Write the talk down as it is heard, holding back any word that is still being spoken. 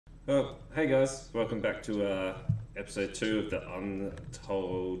Oh, hey guys, welcome back to episode 2 of the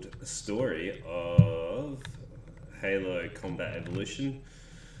untold story of Halo Combat Evolution.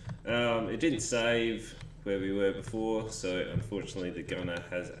 It didn't save where we were before, so unfortunately the gunner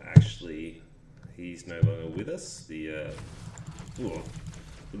has he's no longer with us. The little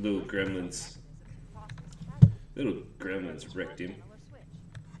gremlins wrecked him.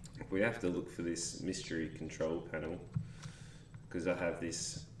 We have to look for this mystery control panel because I have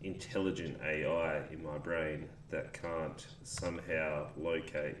this intelligent AI in my brain that can't somehow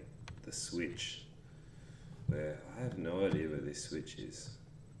locate the switch, where I have no idea where this switch is.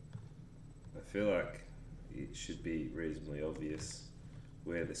 I feel like it should be reasonably obvious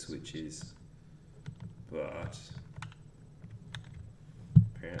where the switch is, but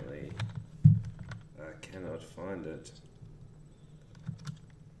apparently I cannot find it.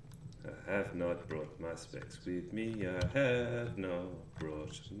 I have not brought my specs with me. I have not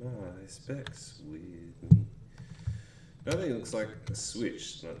brought my specs with me. Nothing looks like a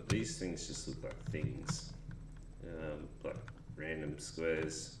switch. Like, these things just look like things, like random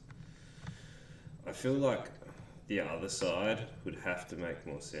squares. I feel like the other side would have to make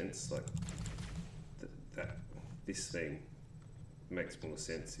more sense. Like this thing makes more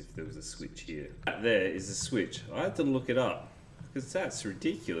sense if there was a switch here. There is a switch. I had to look it up, because that's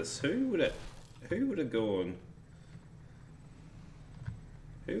ridiculous. Who would have gone?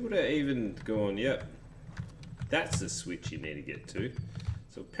 Who would have even gone, yep, that's the switch you need to get to.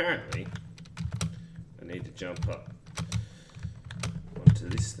 So apparently, I need to jump up onto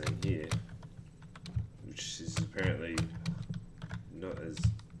this thing here, which is apparently not as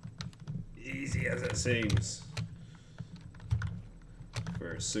easy as it seems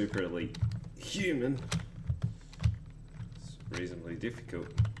for a super elite human. Reasonably difficult.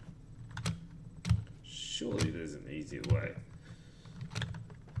 Surely there's an easier way.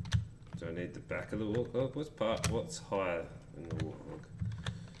 Do I need the back of the warthog? What's higher in the warthog?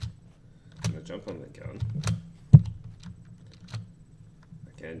 Can I jump on the gun?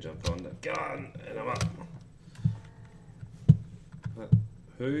 I can jump on the gun, and I'm up. But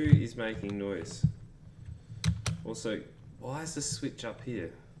who is making noise? Also, why is the switch up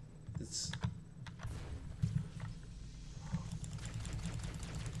here? It's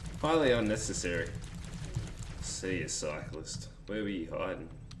highly unnecessary. See a cyclist. Where were you hiding?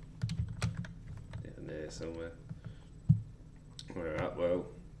 Down there somewhere. Alright, well,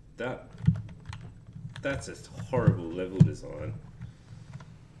 that's a horrible level design.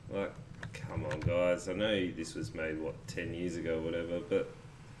 Like, come on guys, I know this was made, 10 years ago or whatever, but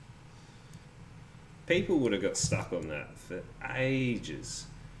people would have got stuck on that for ages,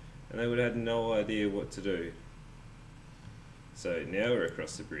 and they would have had no idea what to do. So now we're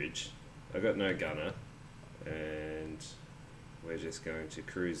across the bridge. I got no gunner, and we're just going to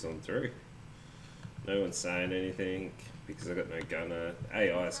cruise on through. No one's saying anything because I got no gunner.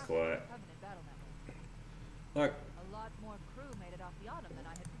 AI is quiet. Like, a lot more crew made it off the autumn than I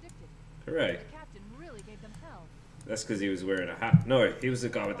had predicted. Hooray! The captain really gave them hell. That's because he was wearing a hat. No, he was the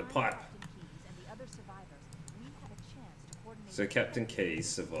guy with the pipe. So Captain Keyes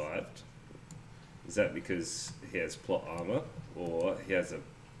survived. Is that because he has plot armor, or he has a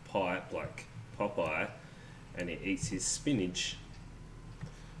pipe like Popeye and he eats his spinach?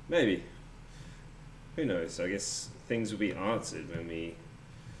 Maybe. Who knows? I guess things will be answered when we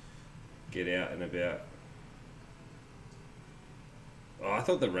get out and about. Oh, I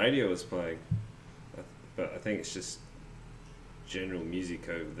thought the radio was playing, but I think it's just general music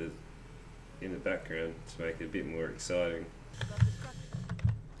in the background to make it a bit more exciting.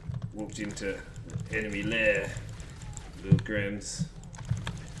 Walked into enemy lair, little Grams.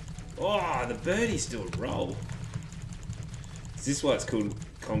 Oh, the birdies do a roll. Is this why it's called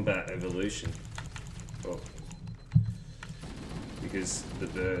Combat Evolution? Oh, because the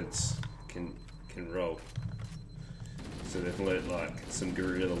birds can roll. So they've learnt like some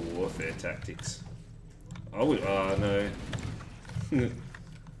guerrilla warfare tactics. I would, no.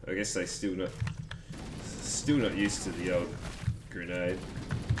 I guess they still not used to the old grenade.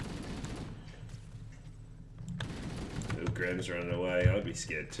 Little Graham's running away. I'd be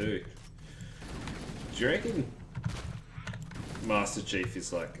scared too. Do you reckon Master Chief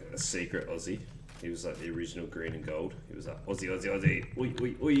is like a secret Aussie? He was like the original green and gold. He was like Aussie, Aussie, Aussie. Oi,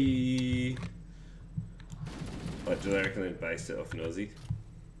 oi, oi. Like, do they reckon they based it off an Aussie?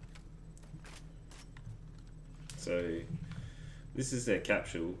 So this is their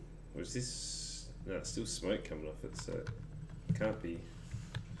capsule. Or is this? No, it's still smoke coming off it, so it can't be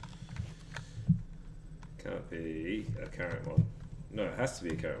a current one. No, it has to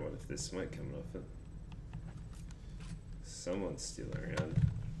be a current one if there's smoke coming off it. Someone's still around.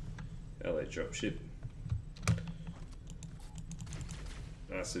 Hello, dropship.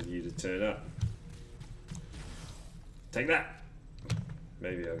 Nice of you to turn up. Take that!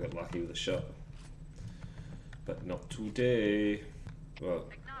 Maybe I got lucky with a shot. But not today. Well,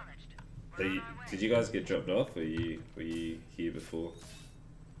 did you guys get dropped off? Or were you here before?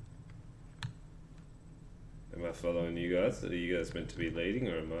 Am I following you guys? Are you guys meant to be leading,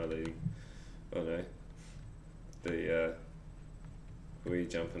 or am I leading? Oh no. Who are you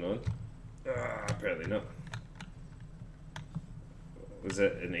jumping on? Apparently not. Was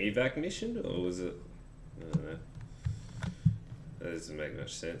it an evac mission, or was it? I don't know. That doesn't make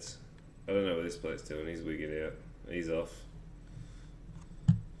much sense. I don't know what this bloke's doing. He's wigging out. He's off.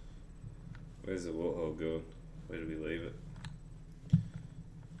 Where's the warthog going? Where did we leave it?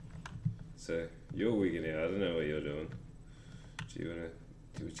 So you're wigging out. I don't know what you're doing.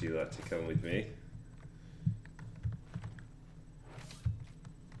 Would you like to come with me?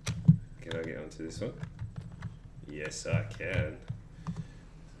 Can I get onto this one? Yes, I can.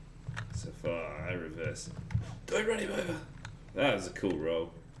 So far, I reverse. Don't run him over. That was a cool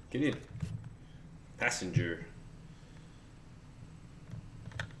roll. Get in. Passenger.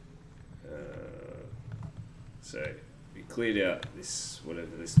 So we cleared out this,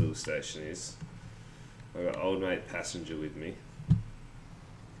 whatever this little station is. I got old mate passenger with me.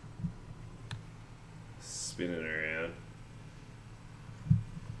 Spinning around.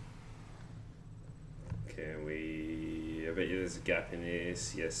 Can we... I bet you there's a gap in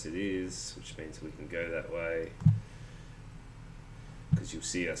this. Yes it is, which means we can go that way. Because you'll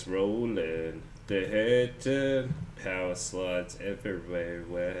see us rolling. The head turn. Power slides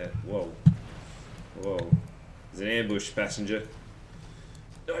everywhere. Whoa. Whoa. There's an ambush, passenger.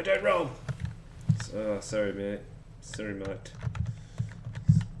 No, don't roll. Oh, sorry, mate. Sorry, mate.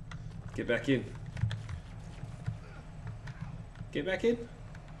 Get back in. Get back in.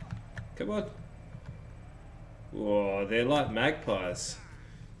 Come on. Whoa, they're like magpies.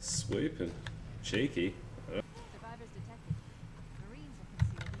 Swooping. Cheeky. Survivors detected. Marines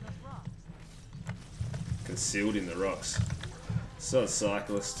are Concealed in the rocks. So a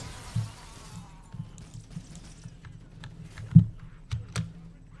cyclist.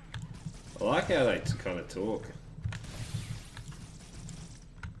 I like how they kind of talk.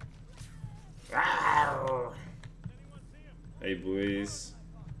 Hey boys.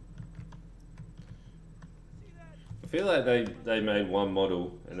 I feel like they made one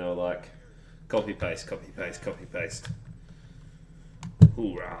model and they were like, copy paste, copy paste, copy paste.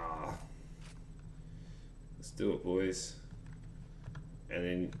 Hoorah! Let's do it, boys. And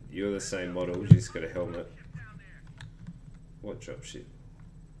then you're the same model, you just got a helmet. What dropship?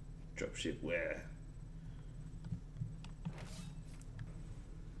 Dropship where?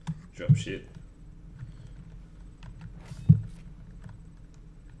 Dropship.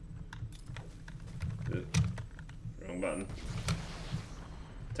 Wrong button.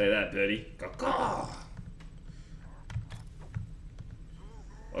 Take that, birdie. Caw-caw.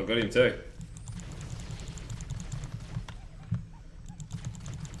 I got him too.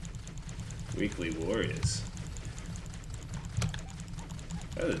 Weekly warriors.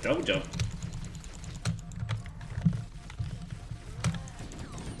 That was a double jump.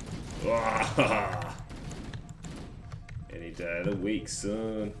 Wow. Any day of the week,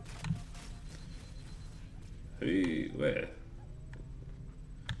 son. Who? Where?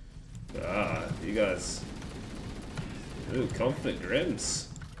 You guys. Little confident Grems.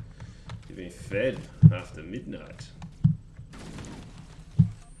 You've been fed after midnight.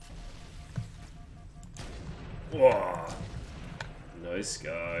 Whoa. No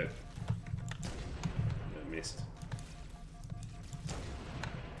scope. I missed.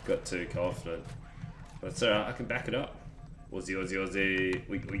 Got too confident. That's alright, I can back it up. Aussie, Aussie, Aussie.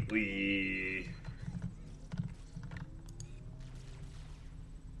 Wee.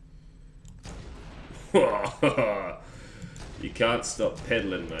 You can't stop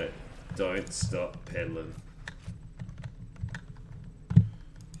pedaling, mate. Don't stop pedaling.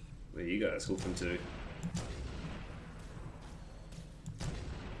 Where you guys hoofing to?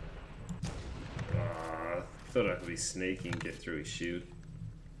 Thought I could be sneaky and get through his shield.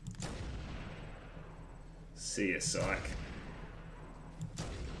 See ya, psych.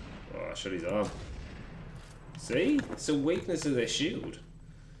 Oh, I shot his arm. See? It's a weakness of their shield.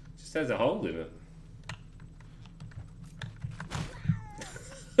 Just has a hole in it.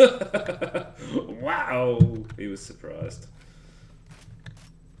 Wow! He was surprised.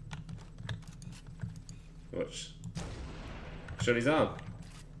 Watch. Shot his arm.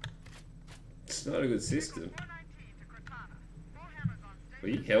 It's not a good system. Are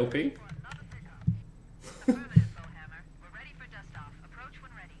you helping?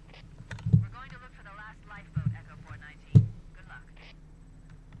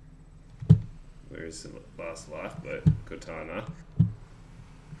 is the last lifeboat katana.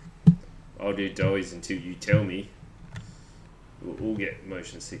 I'll do doughies until you tell me. We'll all get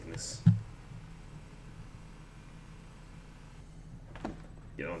motion sickness.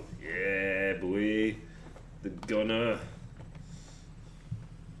 Get on. Yeah, boy. The gunner.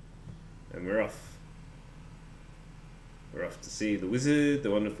 And we're off. We're off to see the wizard,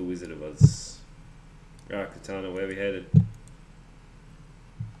 the wonderful Wizard of Oz. Alright, Katana, where are we headed?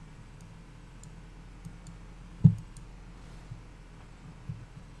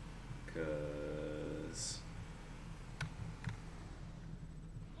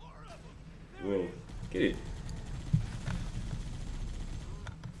 Whoa, get it.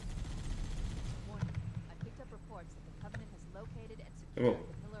 Warning. I picked up reports that the Covenant has located and Come on. secured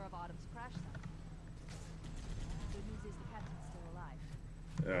the Pillar of Autumn's crash site. Good news is the captain's still alive.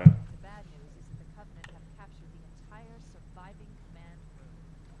 Alright. The bad news is that the Covenant have captured the entire surviving command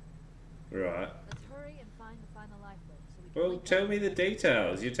crew. Right. Let's hurry and find the final lifeboat so we can Well, link tell up me the with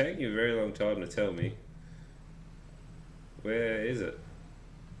details. You're taking a very long time to tell me. Where is it?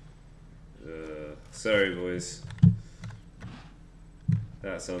 Sorry, boys.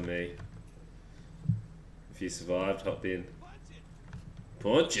 That's on me. If you survived, hop in.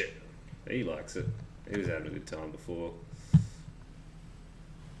 Punch it! He likes it. He was having a good time before.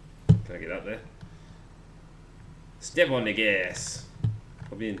 Can I get up there? Step on the gas!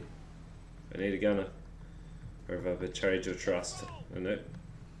 Hop in. I need a gunner. Or have I betrayed your trust? Oh no.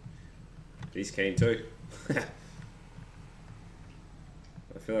 He's keen too. I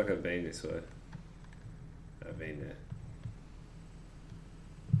feel like I've been this way. I've been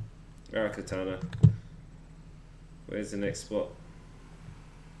there. Alright, Katana. Where's the next spot?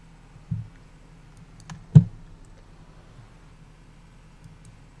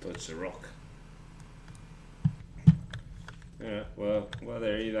 Dodge the rock. Alright, well, while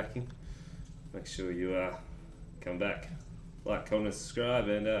they're evacuating, make sure you come back, like, comment, subscribe,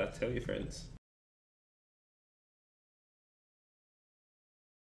 and tell your friends.